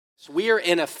We are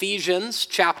in Ephesians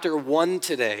chapter 1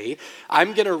 today.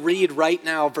 I'm going to read right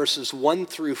now verses 1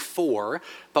 through 4,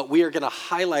 but we are going to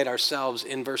highlight ourselves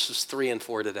in verses 3 and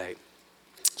 4 today.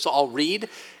 So I'll read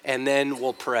and then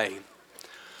we'll pray.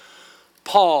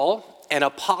 Paul, an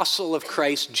apostle of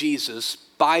Christ Jesus,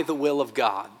 by the will of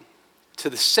God,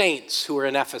 to the saints who are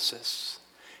in Ephesus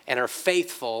and are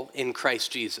faithful in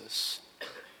Christ Jesus.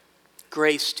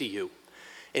 Grace to you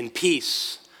and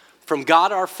peace from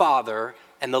God our Father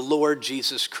and the Lord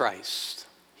Jesus Christ.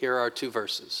 Here are our two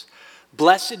verses.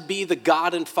 Blessed be the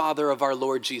God and Father of our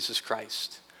Lord Jesus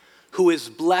Christ, who has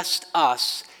blessed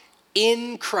us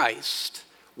in Christ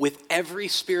with every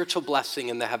spiritual blessing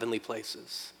in the heavenly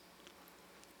places,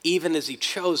 even as he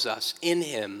chose us in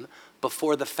him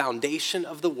before the foundation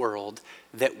of the world,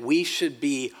 that we should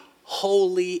be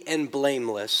holy and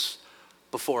blameless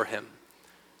before him.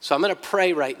 So I'm going to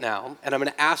pray right now, and I'm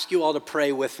going to ask you all to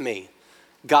pray with me.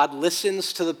 God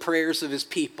listens to the prayers of his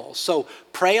people. So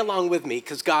pray along with me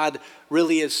because God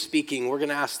really is speaking. We're going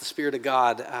to ask the Spirit of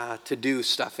God to do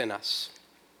stuff in us.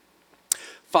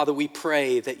 Father, we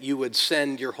pray that you would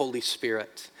send your Holy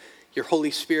Spirit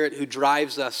who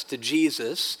drives us to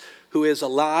Jesus, who is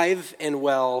alive and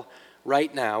well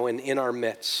right now and in our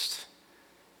midst.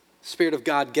 Spirit of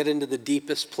God, get into the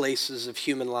deepest places of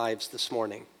human lives this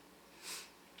morning.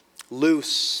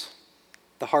 Loose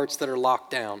the hearts that are locked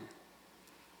down.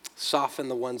 Soften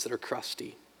the ones that are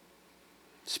crusty.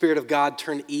 Spirit of God,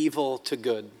 turn evil to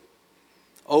good.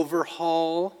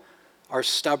 Overhaul our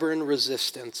stubborn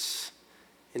resistance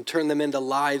and turn them into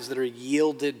lives that are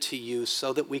yielded to you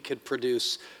so that we could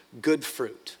produce good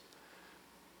fruit.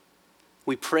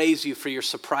 We praise you for your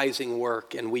surprising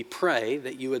work, and we pray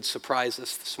that you would surprise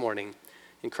us this morning.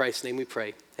 In Christ's name we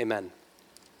pray, amen.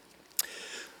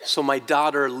 So my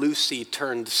daughter Lucy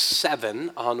turned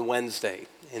 7 on Wednesday,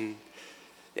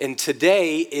 and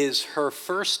today is her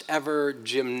first ever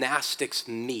gymnastics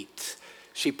meet.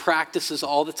 She practices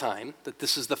all the time, that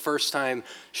this is the first time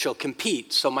she'll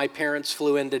compete. So my parents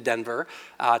flew into Denver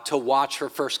to watch her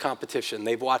first competition.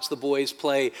 They've watched the boys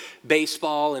play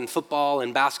baseball and football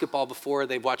and basketball before.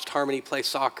 They've watched Harmony play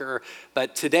soccer.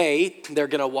 But today, they're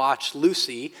going to watch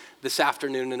Lucy this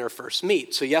afternoon in her first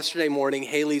meet. So yesterday morning,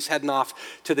 Haley's heading off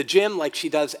to the gym like she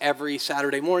does every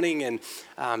Saturday morning,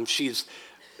 and she's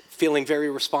feeling very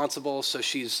responsible, so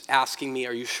she's asking me,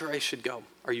 are you sure I should go?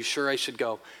 Are you sure I should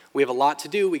go? We have a lot to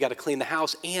do. We got to clean the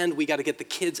house, and we got to get the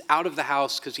kids out of the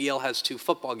house because Yale has 2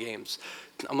 football games.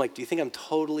 I'm like, do you think I'm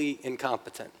totally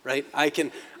incompetent, right? I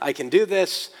can do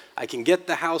this. I can get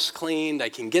the house cleaned. I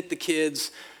can get the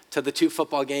kids to the 2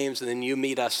 football games, and then you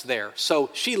meet us there. So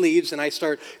she leaves, and I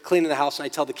start cleaning the house, and I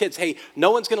tell the kids, hey,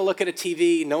 no one's going to look at a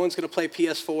TV. No one's going to play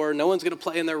PS4. No one's going to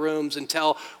play in their rooms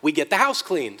until we get the house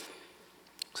cleaned.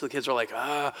 So the kids are like,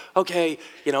 okay,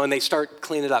 and they start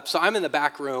cleaning it up. So I'm in the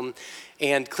back room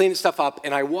and cleaning stuff up,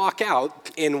 and I walk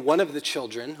out, and one of the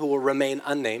children, who will remain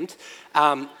unnamed,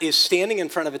 is standing in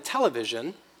front of a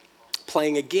television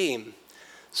playing a game.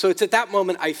 So it's at that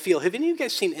moment I feel, have any of you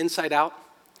guys seen Inside Out?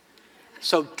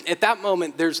 So at that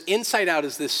moment, there's Inside Out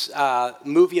is this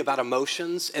movie about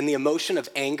emotions, and the emotion of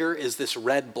anger is this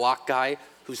red block guy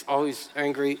who's always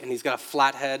angry, and he's got a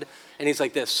flat head, and he's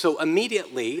like this. So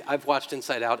immediately, I've watched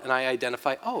Inside Out, and I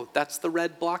identify, oh, that's the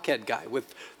red blockhead guy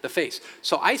with the face.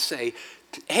 So I say,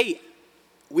 hey,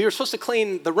 we were supposed to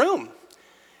clean the room.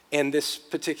 And this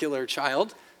particular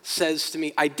child says to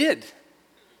me, I did.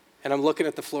 And I'm looking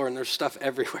at the floor, and there's stuff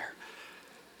everywhere.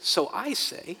 So I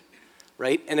say,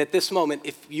 right, and at this moment,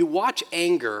 if you watch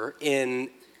anger in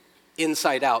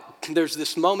Inside Out, there's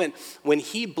this moment when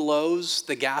he blows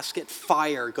the gasket,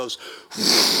 fire goes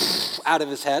out of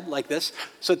his head like this.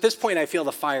 So at this point, I feel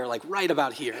the fire like right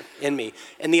about here in me.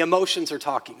 And the emotions are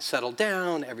talking, settle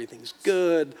down, everything's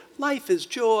good, life is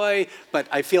joy, but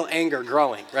I feel anger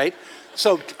growing, right?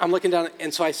 So I'm looking down,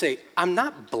 and so I say, I'm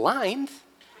not blind.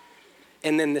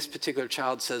 And then this particular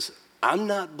child says, I'm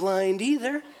not blind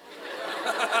either.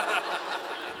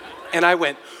 And I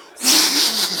went,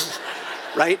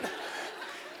 right?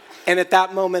 And at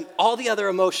that moment, all the other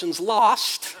emotions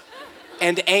lost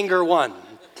and anger won,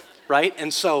 right?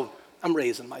 And so I'm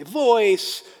raising my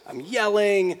voice, I'm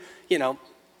yelling,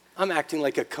 I'm acting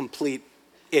like a complete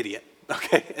idiot,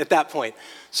 okay, at that point.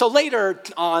 So later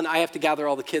on, I have to gather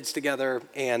all the kids together,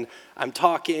 and I'm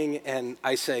talking, and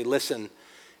I say, listen,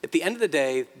 at the end of the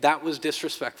day, that was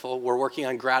disrespectful. We're working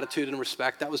on gratitude and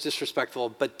respect. That was disrespectful,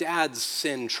 but Dad's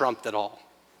sin trumped it all,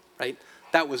 right?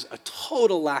 That was a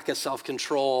total lack of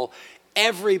self-control.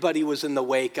 Everybody was in the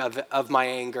wake of my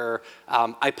anger.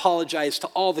 I apologize to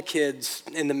all the kids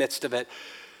in the midst of it.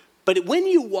 But when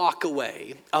you walk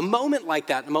away, a moment like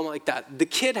that, the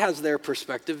kid has their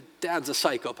perspective. Dad's a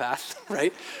psychopath,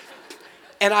 right?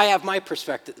 And I have my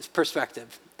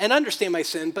perspective. And understand my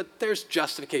sin, but there's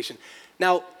justification.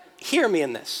 Now, hear me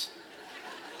in this.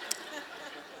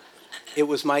 It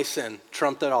was my sin,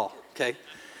 trumped it all, okay?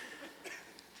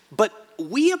 But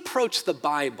we approach the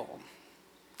Bible,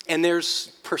 and there's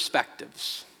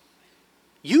perspectives.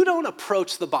 You don't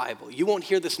approach the Bible, you won't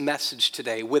hear this message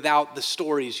today without the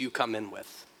stories you come in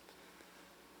with.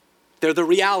 They're the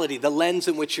reality, the lens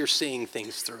in which you're seeing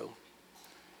things through.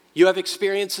 You have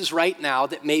experiences right now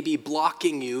that may be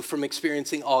blocking you from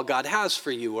experiencing all God has for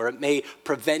you, or it may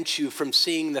prevent you from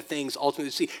seeing the things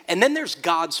ultimately see. And then there's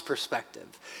God's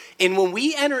perspective. And when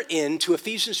we enter into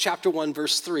Ephesians chapter 1,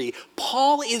 verse 3,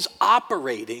 Paul is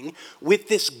operating with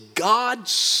this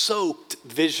God-soaked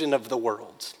vision of the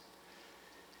world.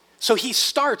 So he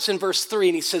starts in verse 3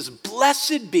 and he says,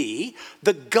 "Blessed be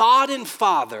the God and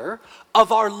Father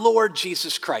of our Lord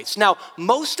Jesus Christ." Now,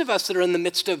 most of us that are in the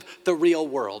midst of the real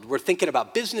world, we're thinking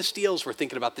about business deals, we're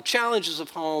thinking about the challenges of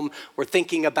home, we're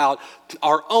thinking about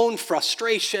our own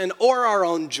frustration or our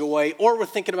own joy, or we're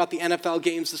thinking about the NFL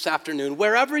games this afternoon.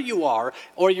 Wherever you are,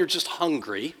 or you're just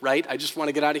hungry, right? I just want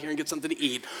to get out of here and get something to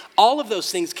eat. All of those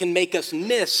things can make us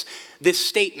miss this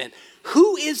statement.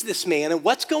 Who is this man and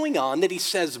what's going on that he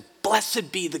says,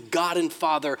 "Blessed be the God and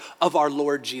Father of our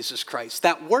Lord Jesus Christ"?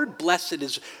 That word blessed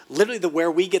is literally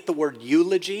where we get the word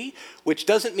eulogy, which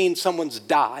doesn't mean someone's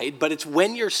died, but it's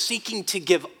when you're seeking to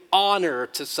give honor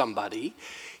to somebody.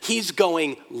 He's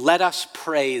going, let us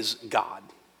praise God.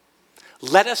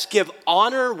 Let us give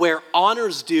honor where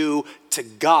honor's due to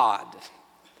God.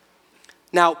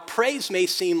 Now, praise may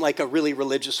seem like a really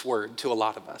religious word to a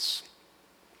lot of us.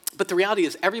 But the reality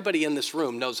is everybody in this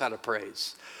room knows how to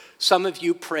praise. Some of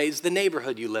you praise the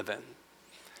neighborhood you live in.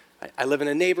 I live in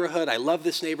a neighborhood, I love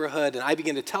this neighborhood, and I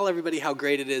begin to tell everybody how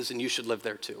great it is, and you should live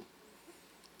there too.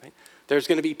 Right? There's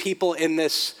going to be people in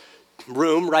this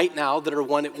room right now that are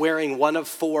wearing one of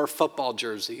 4 football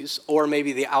jerseys, or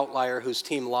maybe the outlier whose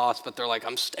team lost, but they're like,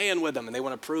 I'm staying with them, and they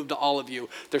want to prove to all of you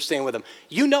they're staying with them.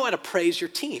 You know how to praise your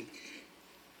team,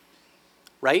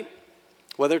 right?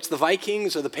 Whether it's the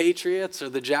Vikings or the Patriots or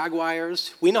the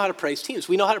Jaguars, we know how to praise teams.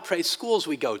 We know how to praise schools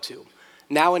we go to.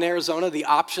 Now in Arizona, the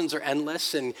options are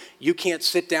endless, and you can't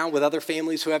sit down with other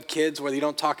families who have kids where you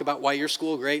don't talk about why your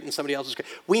school is great and somebody else is great.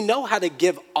 We know how to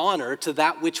give honor to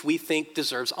that which we think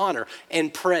deserves honor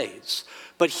and praise.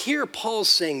 But here Paul's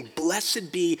saying,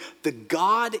 "Blessed be the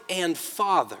God and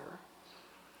Father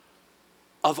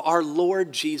of our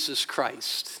Lord Jesus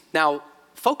Christ." Now,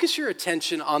 focus your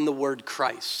attention on the word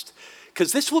Christ,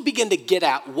 because this will begin to get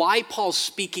at why Paul's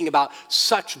speaking about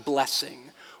such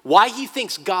blessing, why he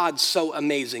thinks God's so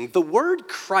amazing. The word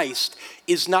Christ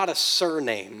is not a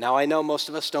surname. Now, I know most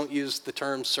of us don't use the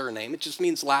term surname. It just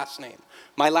means last name.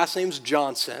 My last name's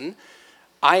Johnson.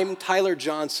 I'm Tyler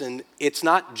Johnson. It's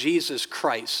not Jesus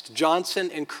Christ.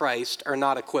 Johnson and Christ are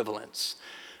not equivalents.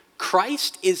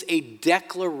 Christ is a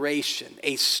declaration,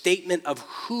 a statement of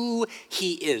who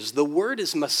he is. The word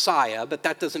is Messiah, but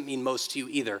that doesn't mean most to you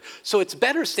either. So it's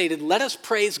better stated, let us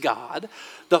praise God,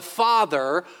 the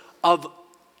Father of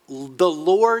the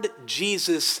Lord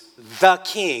Jesus, the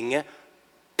King,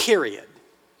 period.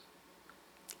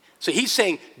 So he's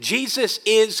saying Jesus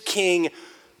is King,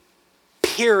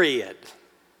 period.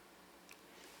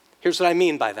 Here's what I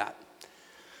mean by that.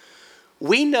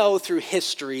 We know through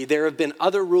history there have been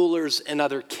other rulers and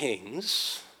other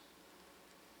kings,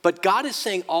 but God is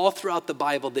saying all throughout the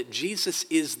Bible that Jesus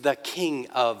is the King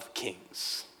of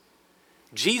kings.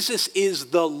 Jesus is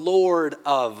the Lord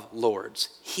of lords.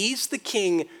 He's the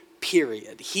King,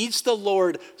 period. He's the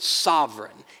Lord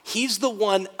sovereign. He's the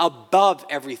one above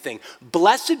everything.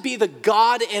 Blessed be the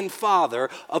God and Father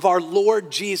of our Lord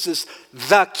Jesus,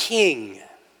 the King.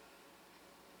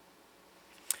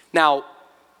 Now,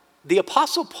 the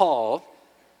Apostle Paul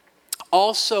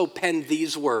also penned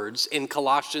these words in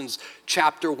Colossians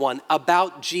chapter 1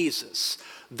 about Jesus,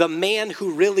 the man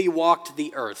who really walked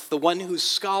the earth, the one whose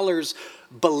scholars,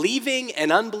 believing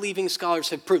and unbelieving scholars,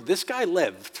 have proved this guy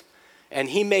lived,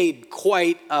 and he made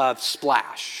quite a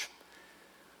splash.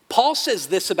 Paul says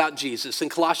this about Jesus in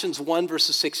Colossians 1,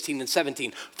 verses 16 and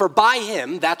 17. For by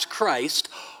him, that's Christ,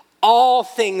 all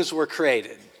things were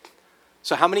created.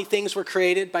 So how many things were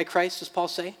created by Christ, does Paul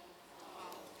say?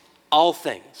 All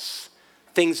things.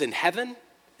 Things in heaven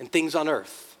and things on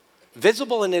earth.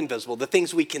 Visible and invisible. The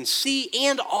things we can see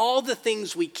and all the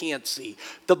things we can't see.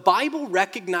 The Bible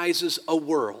recognizes a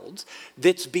world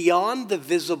that's beyond the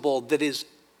visible, that is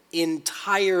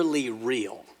entirely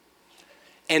real.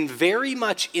 and very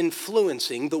much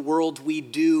influencing the world we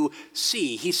do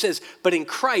see. He says, but in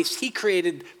Christ, he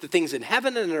created the things in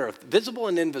heaven and earth, visible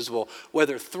and invisible,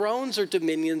 whether thrones or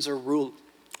dominions or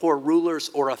rulers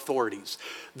or authorities.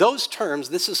 Those terms,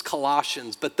 this is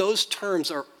Colossians, but those terms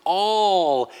are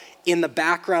all in the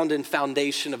background and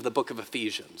foundation of the book of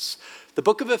Ephesians. The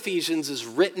book of Ephesians is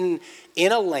written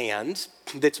in a land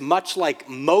that's much like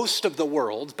most of the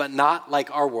world, but not like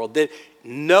our world, that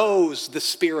knows the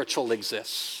spiritual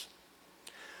exists.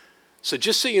 So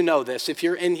just so you know this, if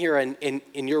you're in here and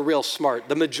you're real smart,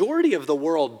 the majority of the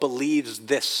world believes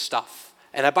this stuff.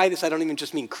 And by this, I don't even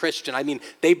just mean Christian. I mean,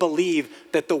 they believe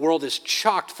that the world is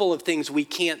chocked full of things we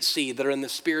can't see that are in the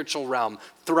spiritual realm.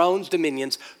 Thrones,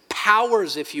 dominions,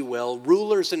 powers, if you will,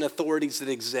 rulers and authorities that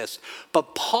exist.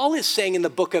 But Paul is saying in the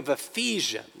book of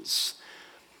Ephesians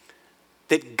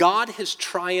that God has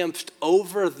triumphed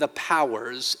over the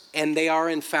powers, and they are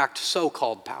in fact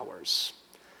so-called powers.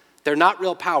 They're not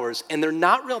real powers, and they're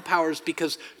not real powers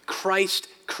because Christ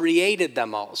created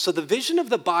them all. So the vision of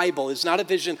the Bible is not a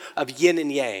vision of yin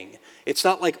and yang. It's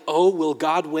not like, oh, will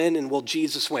God win and will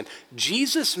Jesus win?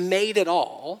 Jesus made it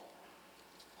all.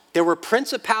 There were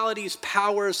principalities,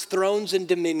 powers, thrones, and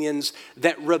dominions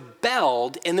that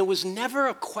rebelled, and there was never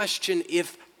a question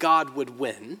if God would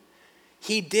win.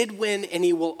 He did win, and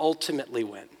he will ultimately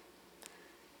win.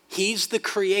 He's the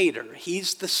creator.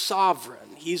 He's the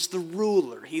sovereign. He's the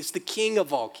ruler. He's the king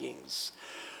of all kings.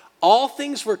 All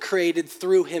things were created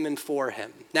through him and for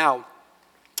him. Now,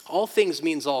 all things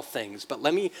means all things, but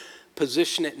let me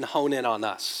position it and hone in on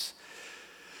us.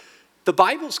 The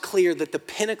Bible's clear that the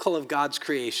pinnacle of God's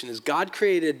creation is God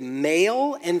created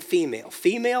male and female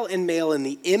and male in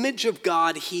the image of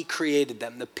God, he created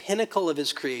them, the pinnacle of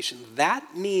his creation.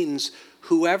 That means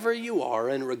whoever you are,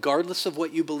 and regardless of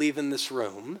what you believe in this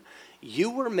room, you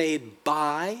were made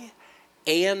by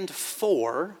and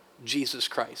for Jesus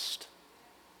Christ.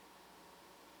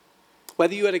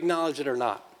 Whether you would acknowledge it or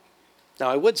not. Now,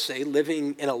 I would say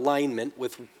living in alignment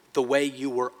with the way you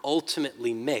were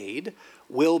ultimately made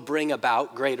will bring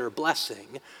about greater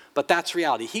blessing, but that's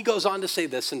reality. He goes on to say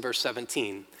this in verse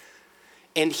 17.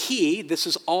 And he, this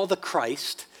is all the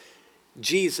Christ,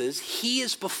 Jesus, he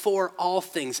is before all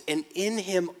things, and in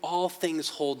him all things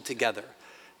hold together.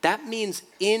 That means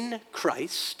in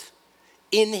Christ,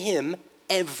 in him,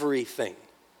 everything.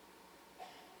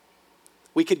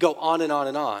 We could go on and on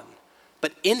and on,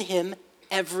 but in him,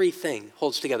 everything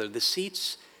holds together. The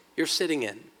seats you're sitting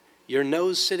in, your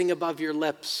nose sitting above your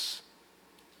lips,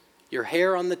 your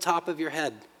hair on the top of your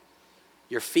head,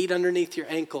 your feet underneath your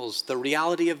ankles, the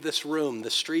reality of this room, the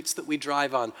streets that we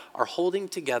drive on are holding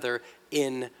together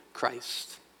in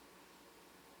Christ.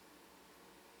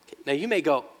 Okay, now you may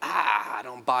go, I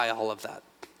don't buy all of that.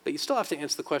 But you still have to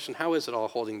answer the question, how is it all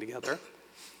holding together?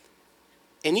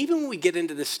 And even when we get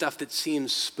into this stuff that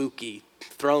seems spooky,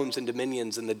 thrones and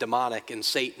dominions and the demonic and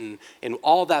Satan and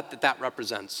all that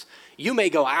represents, you may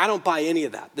go, I don't buy any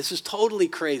of that. This is totally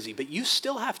crazy. But you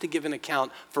still have to give an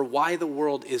account for why the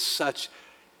world is such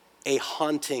a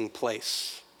haunting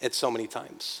place at so many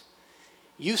times.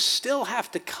 You still have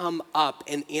to come up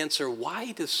and answer,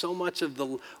 why does so much of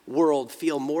the world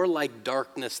feel more like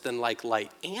darkness than like light?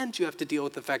 And you have to deal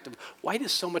with the fact of, why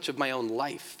does so much of my own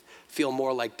life feel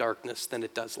more like darkness than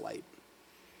it does light?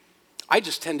 I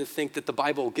just tend to think that the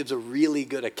Bible gives a really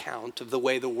good account of the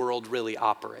way the world really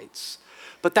operates.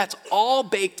 But that's all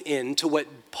baked into what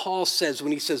Paul says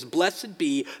when he says, blessed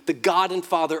be the God and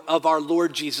Father of our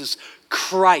Lord Jesus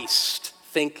Christ,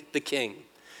 think the King.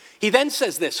 He then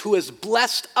says this, who has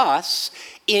blessed us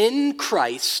in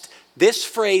Christ. This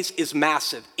phrase is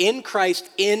massive. In Christ,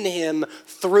 in him,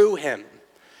 through him.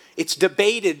 It's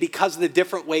debated because of the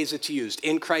different ways it's used.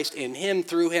 In Christ, in him,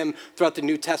 through him, throughout the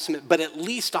New Testament. But at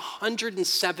least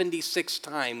 176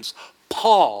 times,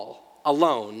 Paul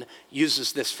alone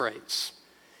uses this phrase.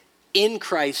 In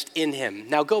Christ, in him.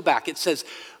 Now go back. It says,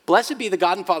 blessed be the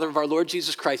God and Father of our Lord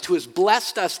Jesus Christ, who has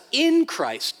blessed us in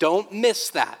Christ. Don't miss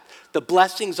that. The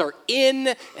blessings are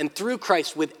in and through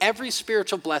Christ with every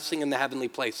spiritual blessing in the heavenly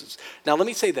places. Now let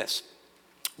me say this.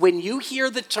 When you hear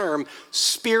the term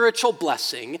spiritual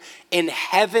blessing in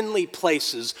heavenly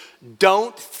places,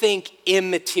 don't think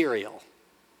immaterial.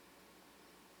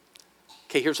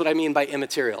 Okay, here's what I mean by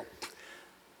immaterial.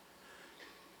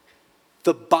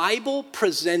 The Bible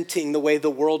presenting the way the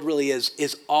world really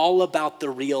is all about the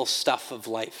real stuff of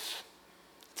life.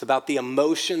 It's about the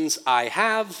emotions I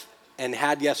have and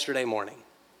had yesterday morning.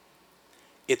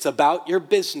 It's about your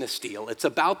business deal. It's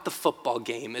about the football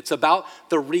game. It's about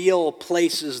the real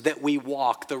places that we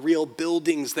walk, the real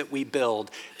buildings that we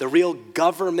build, the real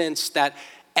governments that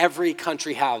every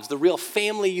country has, the real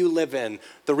family you live in,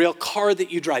 the real car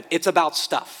that you drive. It's about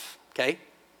stuff, okay?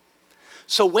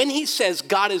 So when he says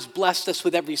God has blessed us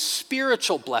with every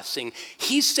spiritual blessing,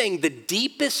 he's saying the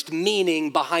deepest meaning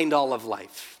behind all of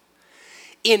life.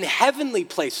 In heavenly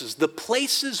places, the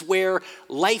places where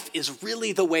life is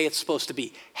really the way it's supposed to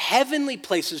be. Heavenly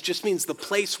places just means the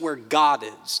place where God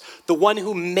is, the one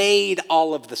who made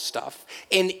all of the stuff,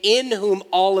 and in whom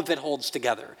all of it holds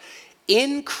together.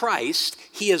 In Christ,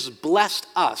 he has blessed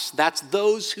us. That's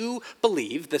those who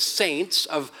believe, the saints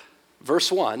of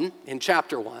verse 1 in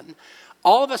chapter 1.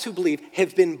 All of us who believe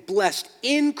have been blessed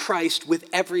in Christ with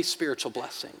every spiritual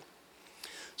blessing.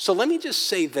 So let me just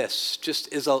say this,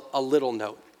 just as a little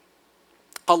note.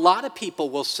 A lot of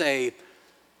people will say,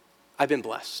 I've been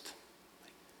blessed.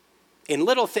 In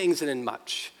little things and in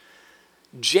much.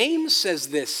 James says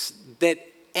this, that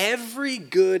every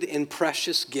good and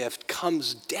precious gift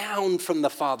comes down from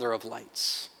the Father of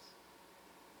lights.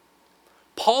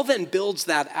 Paul then builds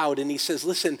that out and he says,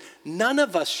 listen, none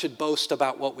of us should boast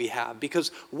about what we have, because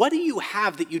what do you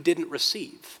have that you didn't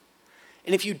receive?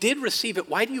 And if you did receive it,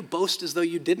 why do you boast as though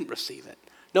you didn't receive it?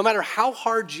 No matter how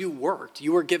hard you worked,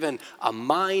 you were given a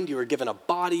mind, you were given a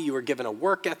body, you were given a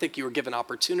work ethic, you were given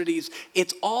opportunities.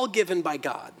 It's all given by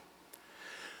God.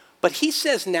 But he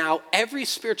says now every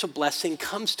spiritual blessing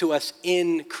comes to us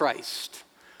in Christ.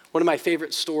 One of my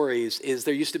favorite stories is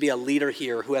there used to be a leader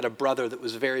here who had a brother that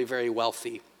was very, very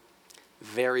wealthy.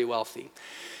 Very wealthy.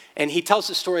 And he tells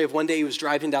the story of one day he was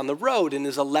driving down the road and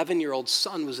his 11-year-old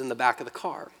son was in the back of the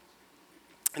car.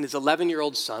 And his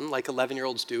 11-year-old son, like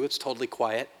 11-year-olds do, it's totally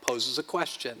quiet, poses a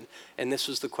question. And this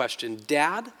was the question,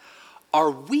 Dad,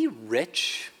 are we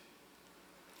rich?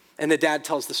 And the dad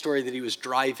tells the story that he was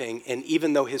driving, and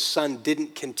even though his son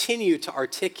didn't continue to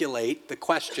articulate the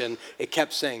question, it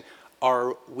kept saying,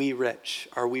 are we rich?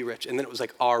 Are we rich? And then it was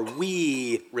like, are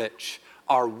we rich?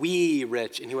 Are we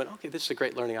rich? And he went, okay, this is a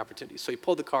great learning opportunity. So he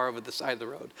pulled the car over the side of the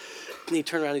road. And he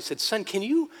turned around and he said, son, can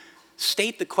you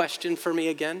state the question for me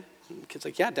again? And the kid's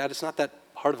like, yeah, Dad, it's not that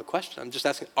hard of a question. I'm just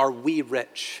asking, are we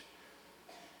rich?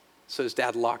 So his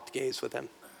dad locked gaze with him.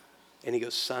 And he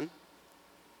goes, son,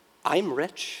 I'm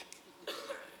rich.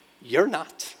 You're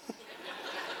not.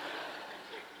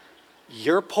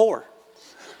 You're poor.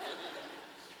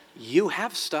 You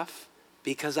have stuff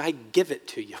because I give it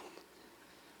to you.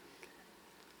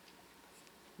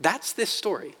 That's this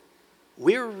story.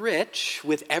 We're rich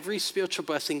with every spiritual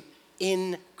blessing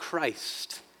in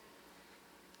Christ.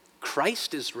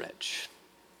 Christ is rich.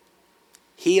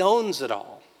 He owns it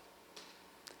all.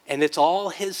 And it's all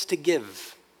his to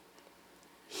give.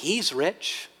 He's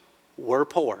rich. We're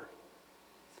poor.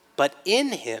 But in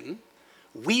him,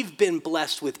 we've been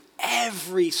blessed with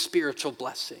every spiritual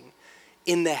blessing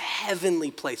in the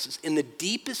heavenly places, in the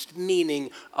deepest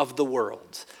meaning of the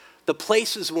world. The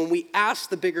places when we ask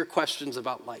the bigger questions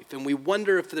about life and we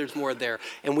wonder if there's more there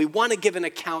and we want to give an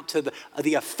account to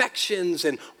the affections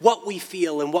and what we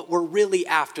feel and what we're really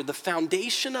after. The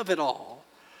foundation of it all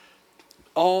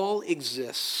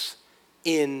exists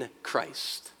in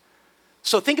Christ.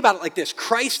 So think about it like this.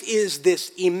 Christ is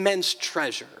this immense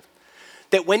treasure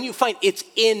that when you find it's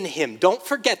in him, don't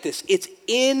forget this, it's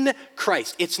in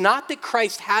Christ. It's not that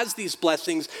Christ has these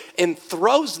blessings and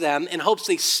throws them and hopes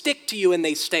they stick to you and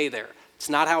they stay there. It's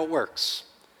not how it works.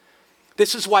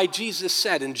 This is why Jesus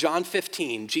said in John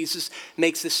 15, Jesus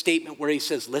makes this statement where he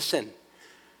says, listen,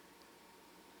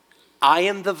 I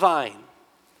am the vine,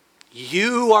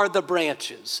 you are the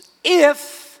branches.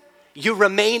 If you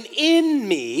remain in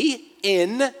me,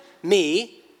 and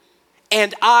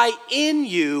I in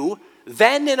you,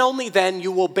 then and only then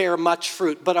you will bear much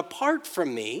fruit. But apart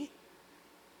from me,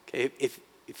 okay,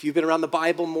 if you've been around the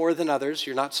Bible more than others,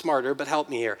 you're not smarter, but help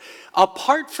me here.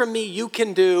 Apart from me, you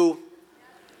can do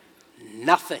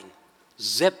nothing.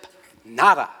 Zip,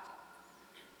 nada.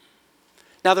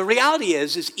 Now the reality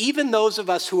is even those of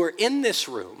us who are in this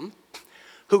room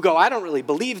who go, I don't really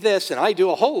believe this, and I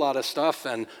do a whole lot of stuff,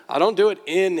 and I don't do it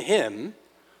in him,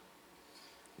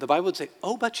 the Bible would say,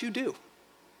 oh, but you do.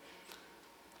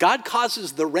 God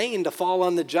causes the rain to fall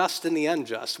on the just and the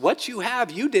unjust. What you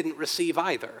have, you didn't receive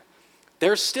either.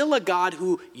 There's still a God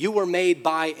who you were made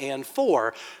by and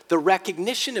for. The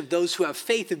recognition of those who have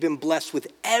faith have been blessed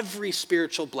with every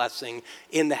spiritual blessing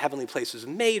in the heavenly places,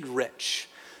 made rich.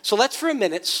 So let's for a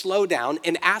minute slow down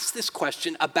and ask this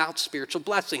question about spiritual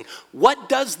blessing. What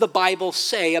does the Bible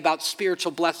say about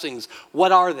spiritual blessings?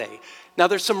 What are they? Now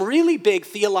there's some really big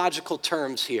theological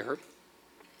terms here.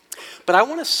 But I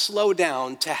want to slow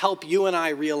down to help you and I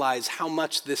realize how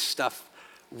much this stuff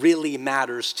really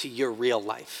matters to your real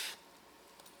life.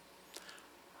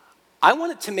 I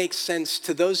want it to make sense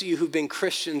to those of you who've been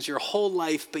Christians your whole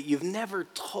life, but you've never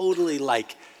totally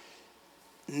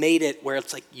made it where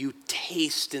it's you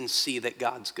taste and see that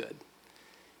God's good.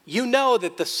 You know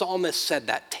that the psalmist said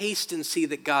that, taste and see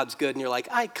that God's good, and you're like,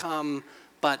 I come,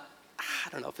 but I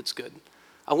don't know if it's good.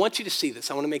 I want you to see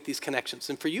this. I want to make these connections.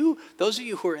 And for you, those of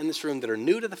you who are in this room that are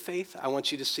new to the faith, I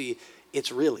want you to see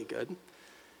it's really good.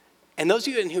 And those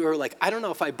of you who are I don't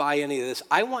know if I buy any of this,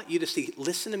 I want you to see,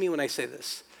 listen to me when I say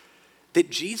this, that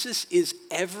Jesus is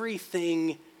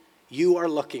everything you are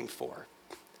looking for.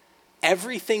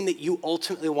 Everything that you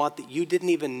ultimately want that you didn't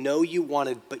even know you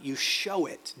wanted, but you show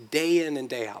it day in and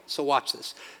day out. So watch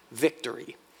this.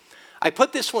 Victory. I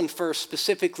put this one first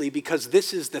specifically because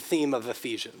this is the theme of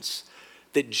Ephesians,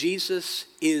 that Jesus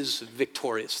is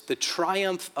victorious, the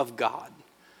triumph of God.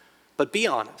 But be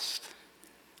honest,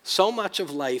 so much of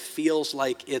life feels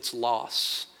like it's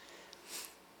loss,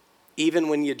 even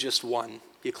when you just won,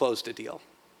 you closed a deal.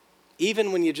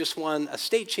 Even when you just won a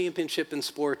state championship in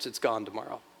sports, it's gone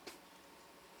tomorrow.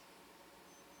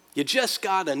 You just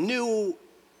got a new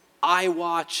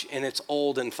iWatch and it's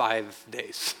old in 5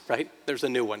 days, right? There's a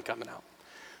new one coming out.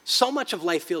 So much of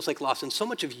life feels like loss, and so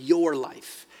much of your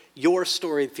life, your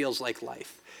story feels like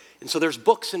life. And so there's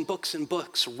books and books and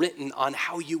books written on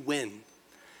how you win,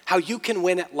 how you can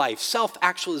win at life,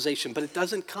 self-actualization, but it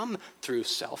doesn't come through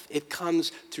self. It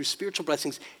comes through spiritual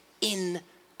blessings in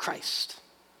Christ.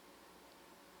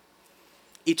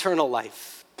 Eternal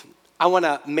life. I want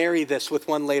to marry this with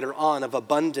one later on of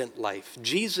abundant life.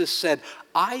 Jesus said,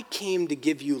 I came to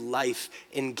give you life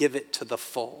and give it to the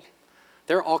full.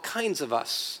 There are all kinds of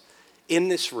us in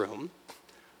this room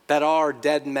that are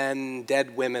dead men,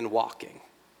 dead women walking.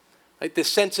 Like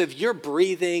this sense of you're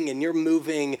breathing and you're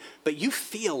moving, but you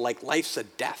feel like life's a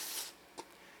death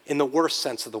in the worst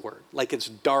sense of the word, like it's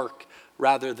dark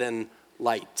rather than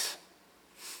light.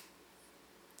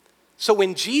 So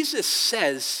when Jesus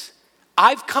says,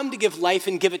 I've come to give life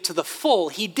and give it to the full,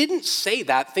 he didn't say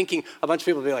that thinking a bunch of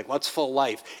people would be like, what's full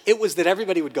life? It was that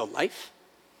everybody would go, life?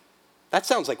 That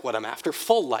sounds like what I'm after,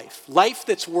 full life. Life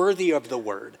that's worthy of the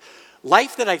word.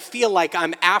 Life that I feel like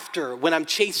I'm after when I'm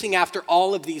chasing after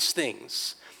all of these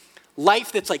things.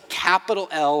 Life that's like capital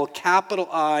L, capital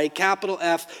I, capital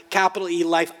F, capital E,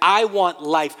 life. I want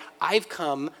life. I've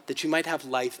come that you might have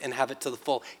life and have it to the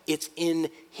full. It's in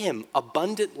him,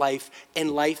 abundant life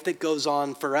and life that goes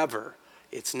on forever.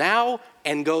 It's now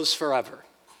and goes forever.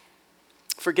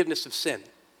 Forgiveness of sin,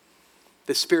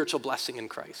 the spiritual blessing in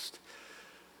Christ.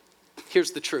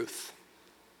 Here's the truth.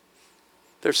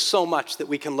 There's so much that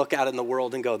we can look at in the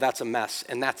world and go, that's a mess,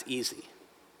 and that's easy.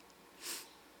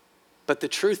 But the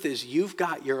truth is, you've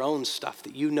got your own stuff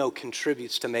that you know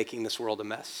contributes to making this world a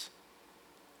mess.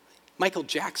 Michael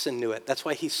Jackson knew it. That's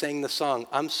why he sang the song,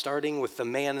 I'm starting with the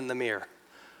man in the mirror.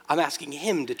 I'm asking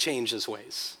him to change his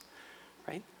ways,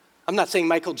 right? I'm not saying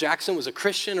Michael Jackson was a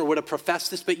Christian or would have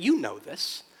professed this, but you know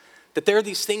this, that there are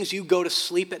these things you go to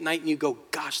sleep at night and you go,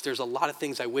 gosh, there's a lot of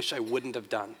things I wish I wouldn't have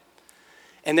done.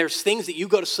 And there's things that you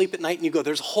go to sleep at night and you go,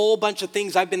 there's a whole bunch of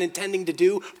things I've been intending to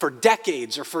do for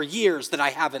decades or for years that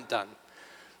I haven't done.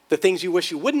 The things you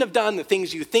wish you wouldn't have done, the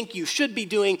things you think you should be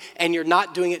doing, and you're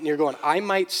not doing it, and you're going, I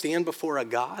might stand before a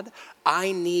God.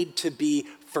 I need to be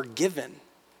forgiven.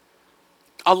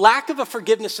 A lack of a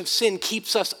forgiveness of sin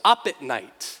keeps us up at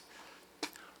night.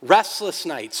 Restless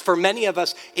nights. For many of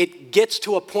us, it gets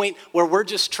to a point where we're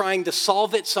just trying to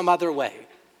solve it some other way.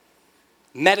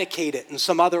 Medicate it in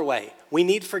some other way. We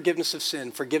need forgiveness of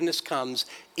sin. Forgiveness comes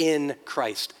in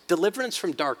Christ. Deliverance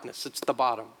from darkness, it's the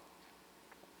bottom.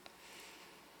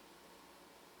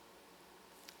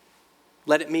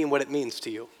 Let it mean what it means to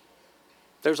you.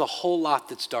 There's a whole lot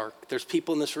that's dark. There's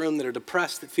people in this room that are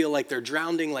depressed, that feel like they're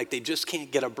drowning, like they just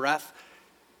can't get a breath.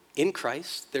 In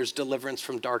Christ, there's deliverance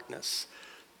from darkness.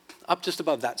 Up just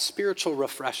above that, spiritual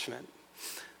refreshment.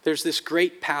 There's this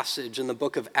great passage in the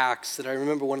book of Acts that I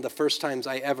remember one of the first times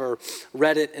I ever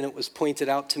read it and it was pointed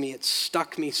out to me. It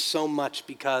stuck me so much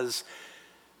because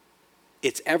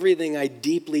it's everything I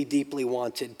deeply, deeply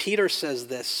wanted. Peter says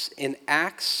this in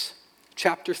Acts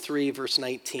chapter 3, verse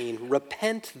 19.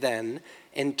 Repent then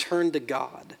and turn to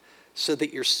God so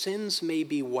that your sins may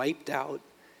be wiped out,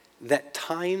 that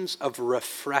times of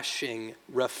refreshing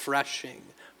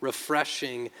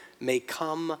may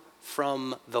come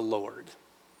from the Lord.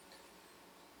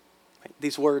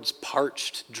 These words,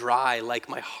 parched, dry, like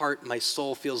my heart, my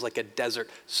soul feels like a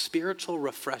desert. Spiritual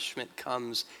refreshment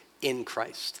comes in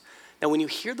Christ. Now, when you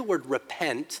hear the word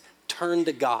repent, turn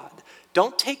to God.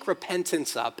 Don't take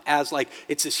repentance up as like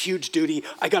it's this huge duty.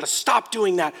 I got to stop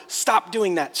doing that, stop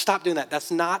doing that, stop doing that.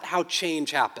 That's not how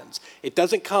change happens. It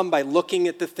doesn't come by looking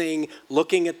at the thing,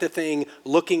 looking at the thing,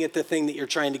 looking at the thing that you're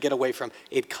trying to get away from.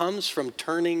 It comes from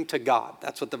turning to God.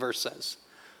 That's what the verse says.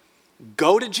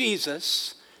 Go to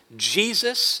Jesus.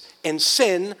 Jesus and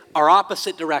sin are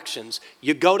opposite directions.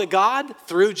 You go to God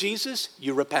through Jesus,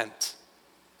 you repent.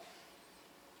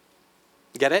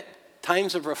 Get it?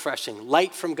 Times of refreshing,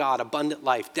 light from God, abundant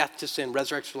life, death to sin,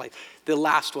 resurrection to life. The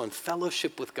last one,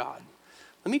 fellowship with God.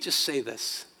 Let me just say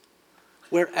this.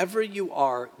 Wherever you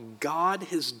are, God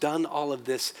has done all of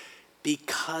this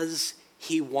because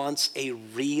he wants a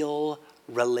real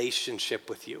relationship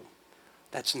with you.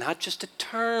 That's not just a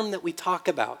term that we talk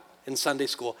about in Sunday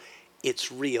school.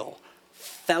 It's real.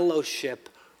 Fellowship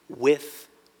with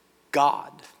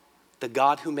God, the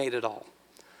God who made it all.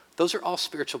 Those are all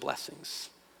spiritual blessings.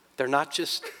 They're not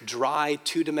just dry,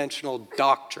 two-dimensional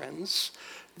doctrines.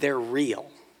 They're real.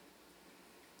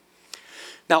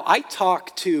 Now, I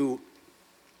talk to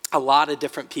a lot of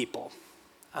different people,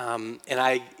 and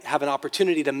I have an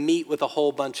opportunity to meet with a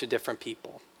whole bunch of different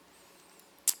people.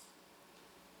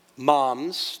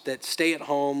 Moms that stay at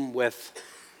home with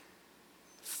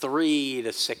 3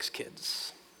 to 6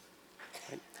 kids.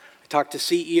 I talk to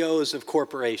CEOs of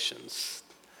corporations.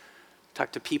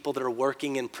 Talk to people that are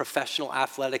working in professional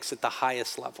athletics at the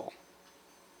highest level.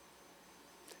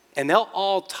 And they'll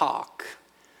all talk,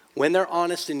 when they're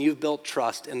honest and you've built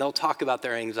trust, and they'll talk about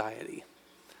their anxiety.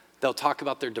 They'll talk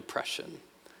about their depression.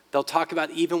 They'll talk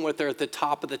about, even when they're at the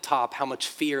top of the top, how much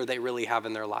fear they really have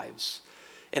in their lives.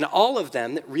 And all of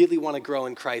them that really want to grow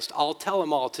in Christ, I'll tell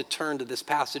them all to turn to this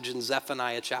passage in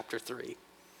Zephaniah chapter 3.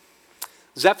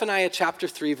 Zephaniah chapter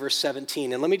 3, verse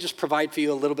 17. And let me just provide for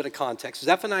you a little bit of context.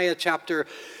 Zephaniah chapter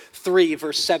 3,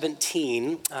 verse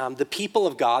 17. The people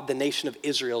of God, the nation of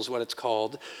Israel is what it's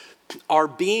called, are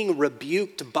being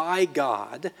rebuked by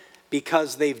God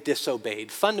because they've disobeyed.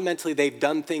 Fundamentally, they've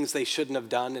done things they shouldn't have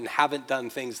done and haven't done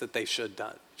things that they should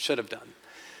have done.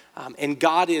 And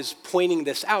God is pointing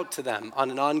this out to them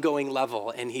on an ongoing level,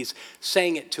 and he's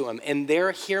saying it to them. And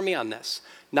hear me on this,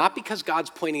 not because God's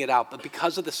pointing it out, but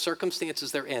because of the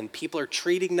circumstances they're in. People are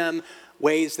treating them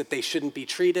ways that they shouldn't be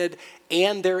treated,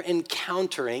 and they're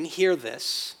encountering, hear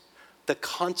this, the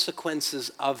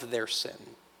consequences of their sin.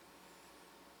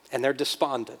 And they're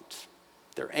despondent.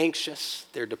 They're anxious,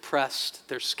 they're depressed,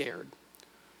 they're scared.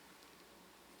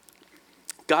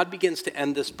 God begins to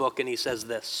end this book, and he says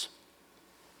this: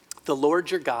 the Lord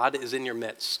your God is in your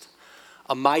midst,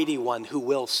 a mighty one who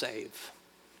will save.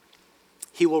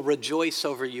 He will rejoice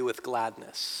over you with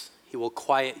gladness. He will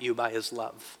quiet you by his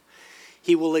love.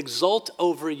 He will exult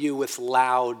over you with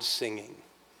loud singing.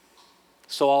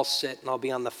 So I'll sit and I'll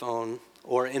be on the phone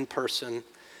or in person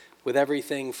with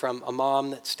everything from a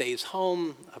mom that stays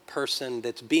home, a person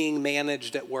that's being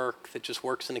managed at work that just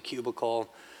works in a cubicle,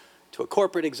 to a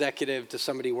corporate executive, to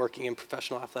somebody working in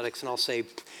professional athletics, and I'll say,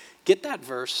 get that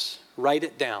verse, write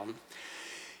it down,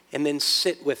 and then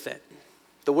sit with it.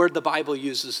 The word the Bible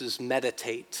uses is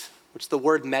meditate, which the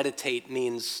word meditate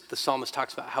means, the psalmist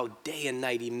talks about how day and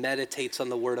night he meditates on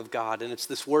the word of God. And it's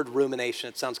this word rumination.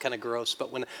 It sounds kind of gross,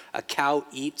 but when a cow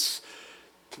eats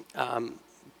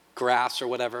grass or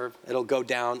whatever, it'll go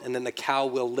down, and then the cow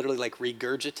will literally like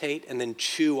regurgitate and then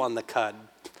chew on the cud,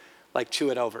 like chew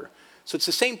it over. So it's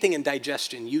the same thing in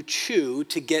digestion. You chew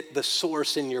to get the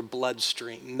source in your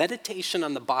bloodstream. Meditation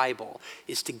on the Bible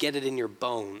is to get it in your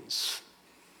bones.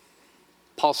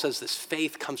 Paul says this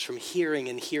faith comes from hearing,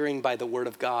 and hearing by the word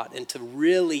of God. And to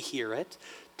really hear it,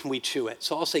 we chew it.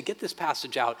 So I'll say, get this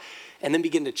passage out and then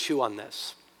begin to chew on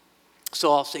this.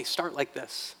 So I'll say, start like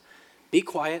this. Be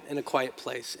quiet in a quiet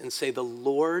place and say, the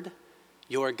Lord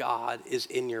your God is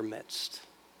in your midst.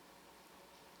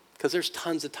 Because there's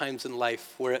tons of times in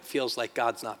life where it feels like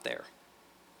God's not there.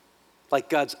 Like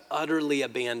God's utterly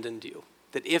abandoned you.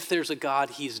 That if there's a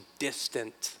God, he's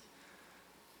distant.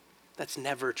 That's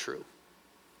never true.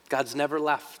 God's never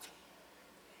left.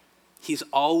 He's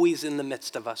always in the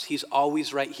midst of us. He's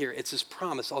always right here. It's his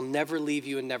promise. I'll never leave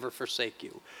you and never forsake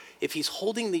you. If he's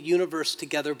holding the universe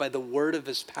together by the word of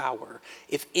his power,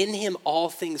 if in him all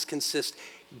things consist,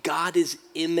 God is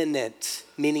immanent,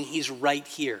 meaning he's right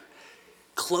here,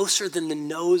 closer than the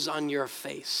nose on your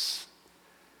face.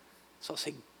 So I'll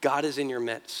say, God is in your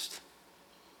midst.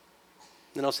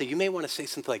 Then I'll say, you may want to say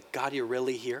something like, God, you're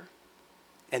really here?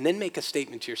 And then make a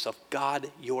statement to yourself, God,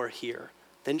 you're here.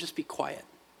 Then just be quiet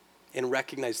and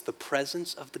recognize the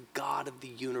presence of the God of the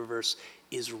universe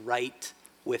is right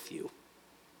with you.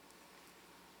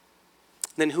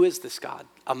 Then who is this God?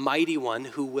 A mighty one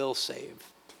who will save.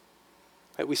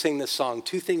 Right? We sing this song,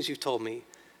 2 things you've told me,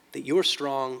 that you're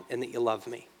strong and that you love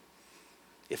me.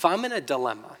 If I'm in a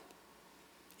dilemma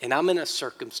and I'm in a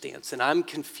circumstance and I'm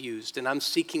confused and I'm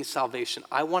seeking salvation,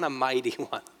 I want a mighty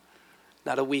one,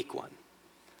 not a weak one.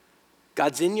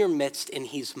 God's in your midst and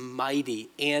he's mighty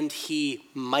and he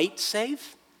might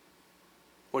save.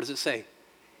 What does it say?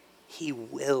 He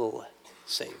will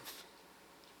save.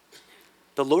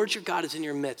 The Lord your God is in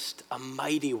your midst, a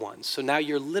mighty one. So now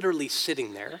you're literally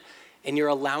sitting there and you're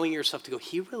allowing yourself to go,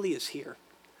 he really is here.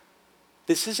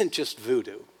 This isn't just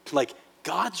voodoo. Like,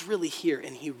 God's really here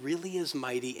and he really is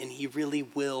mighty and he really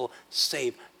will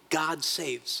save. God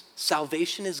saves.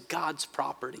 Salvation is God's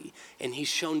property and he's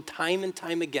shown time and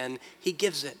time again, he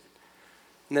gives it.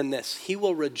 And then this, he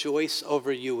will rejoice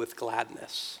over you with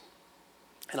gladness.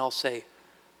 And I'll say,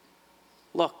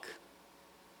 look,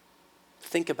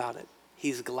 think about it.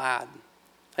 He's glad.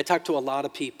 I talk to a lot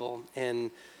of people, and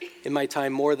in my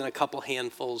time, more than a couple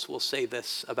handfuls will say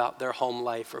this about their home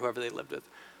life or whoever they lived with.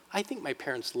 I think my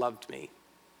parents loved me.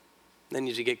 Then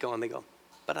as you get going, they go,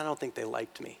 but I don't think they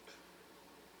liked me.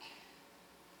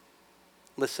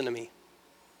 Listen to me.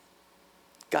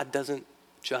 God doesn't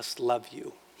just love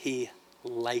you. He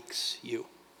likes you.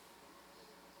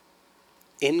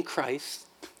 In Christ,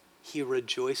 he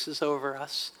rejoices over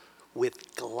us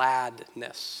with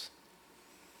gladness.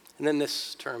 And then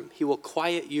this term, he will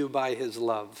quiet you by his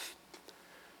love.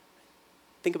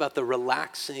 Think about the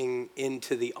relaxing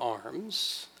into the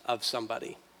arms of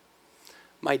somebody.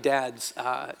 My dad's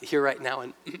here right now,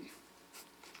 and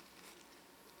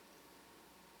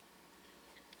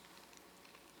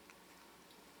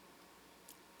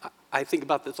I think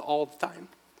about this all the time,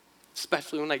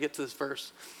 especially when I get to this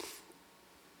verse.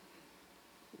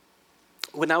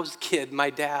 When I was a kid, my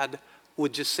dad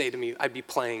would just say to me, I'd be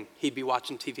playing, he'd be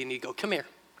watching TV, and he'd go, come here.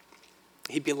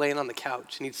 He'd be laying on the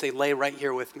couch, and he'd say, lay right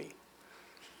here with me.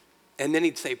 And then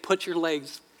he'd say, put your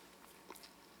legs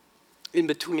in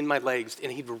between my legs,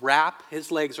 and he'd wrap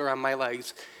his legs around my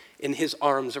legs and his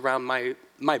arms around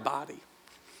my body.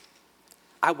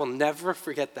 I will never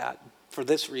forget that for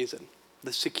this reason.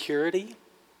 The security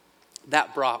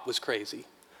that brought was crazy.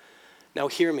 Now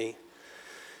hear me.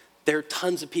 There are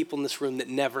tons of people in this room that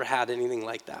never had anything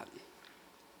like that.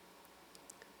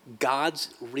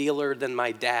 God's realer than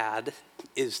my dad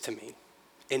is to me,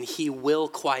 and he will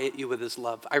quiet you with his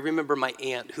love. I remember my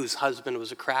aunt, whose husband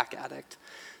was a crack addict,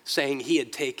 saying he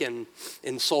had taken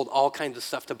and sold all kinds of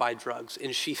stuff to buy drugs,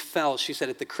 and she fell, she said,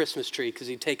 at the Christmas tree because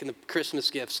he'd taken the Christmas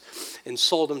gifts and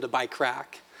sold them to buy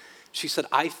crack. She said,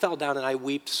 I fell down and I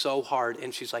wept so hard,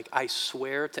 and she's like, I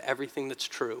swear to everything that's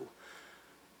true,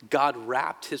 God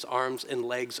wrapped his arms and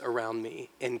legs around me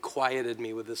and quieted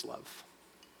me with his love.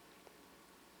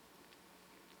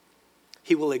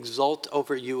 He will exult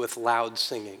over you with loud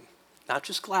singing. Not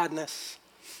just gladness,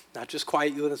 not just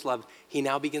quiet you with his love. He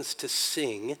now begins to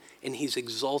sing, and he's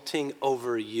exulting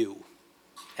over you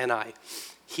and I.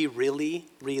 He really,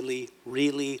 really,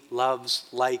 really loves,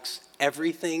 likes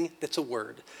everything that's a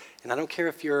word. And I don't care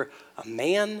if you're a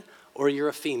man or you're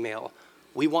a female.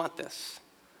 We want this.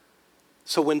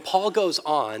 So when Paul goes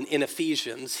on in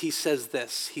Ephesians, he says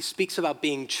this. He speaks about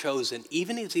being chosen,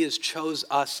 even as he has chose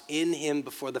us in him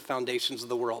before the foundations of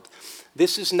the world.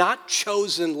 This is not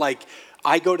chosen like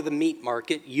I go to the meat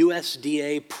market,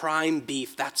 USDA prime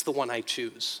beef, that's the one I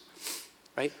choose,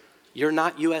 right? You're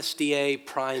not USDA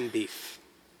prime beef.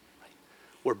 Right?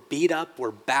 We're beat up,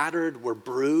 we're battered, we're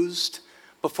bruised.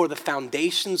 Before the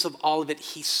foundations of all of it,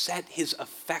 he set his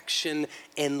affection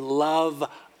and love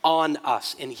on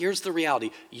us. And here's the reality.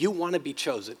 You want to be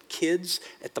chosen. Kids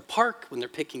at the park, when they're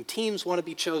picking teams, want to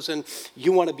be chosen.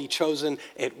 You want to be chosen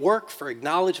at work for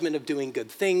acknowledgement of doing good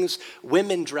things.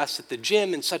 Women dress at the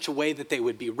gym in such a way that they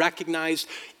would be recognized.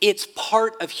 It's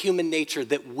part of human nature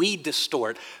that we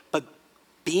distort. But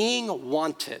being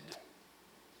wanted,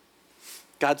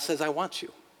 God says, I want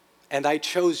you. And I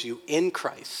chose you in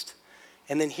Christ.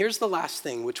 And then here's the last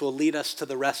thing, which will lead us to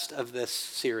the rest of this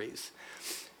series.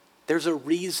 There's a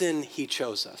reason he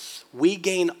chose us. We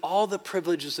gain all the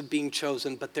privileges of being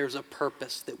chosen, but there's a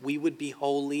purpose that we would be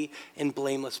holy and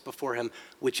blameless before him,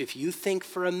 which if you think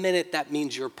for a minute that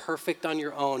means you're perfect on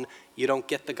your own, you don't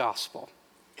get the gospel.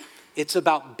 It's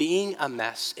about being a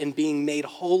mess and being made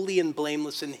holy and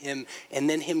blameless in him, and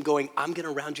then him going, I'm going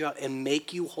to round you out and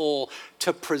make you whole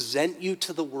to present you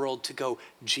to the world to go,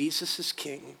 Jesus is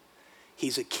king.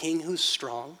 He's a king who's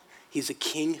strong. He's a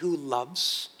king who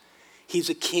loves. He's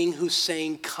a king who's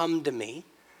saying, come to me.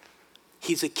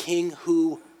 He's a king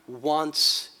who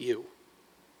wants you.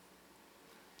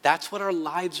 That's what our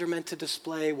lives are meant to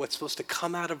display, what's supposed to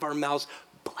come out of our mouths.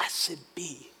 Blessed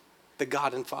be the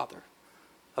God and Father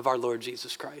of our Lord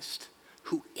Jesus Christ,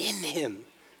 who in him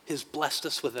has blessed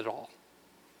us with it all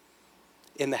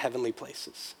in the heavenly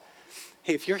places.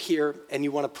 Hey, if you're here and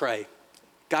you want to pray,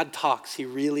 God talks. He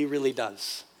really, really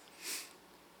does.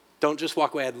 Don't just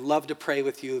walk away. I'd love to pray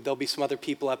with you. There'll be some other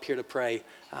people up here to pray.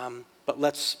 But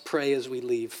let's pray as we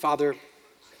leave. Father,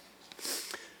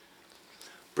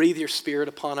 breathe your Spirit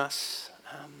upon us.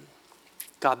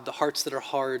 God, the hearts that are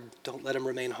hard, don't let them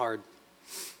remain hard.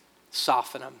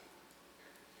 Soften them.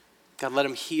 God, let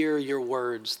them hear your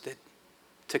words that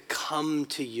to come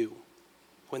to you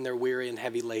when they're weary and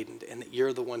heavy laden, and that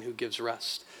you're the one who gives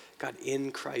rest. God,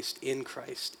 in Christ, in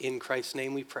Christ's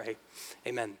name we pray.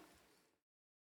 Amen.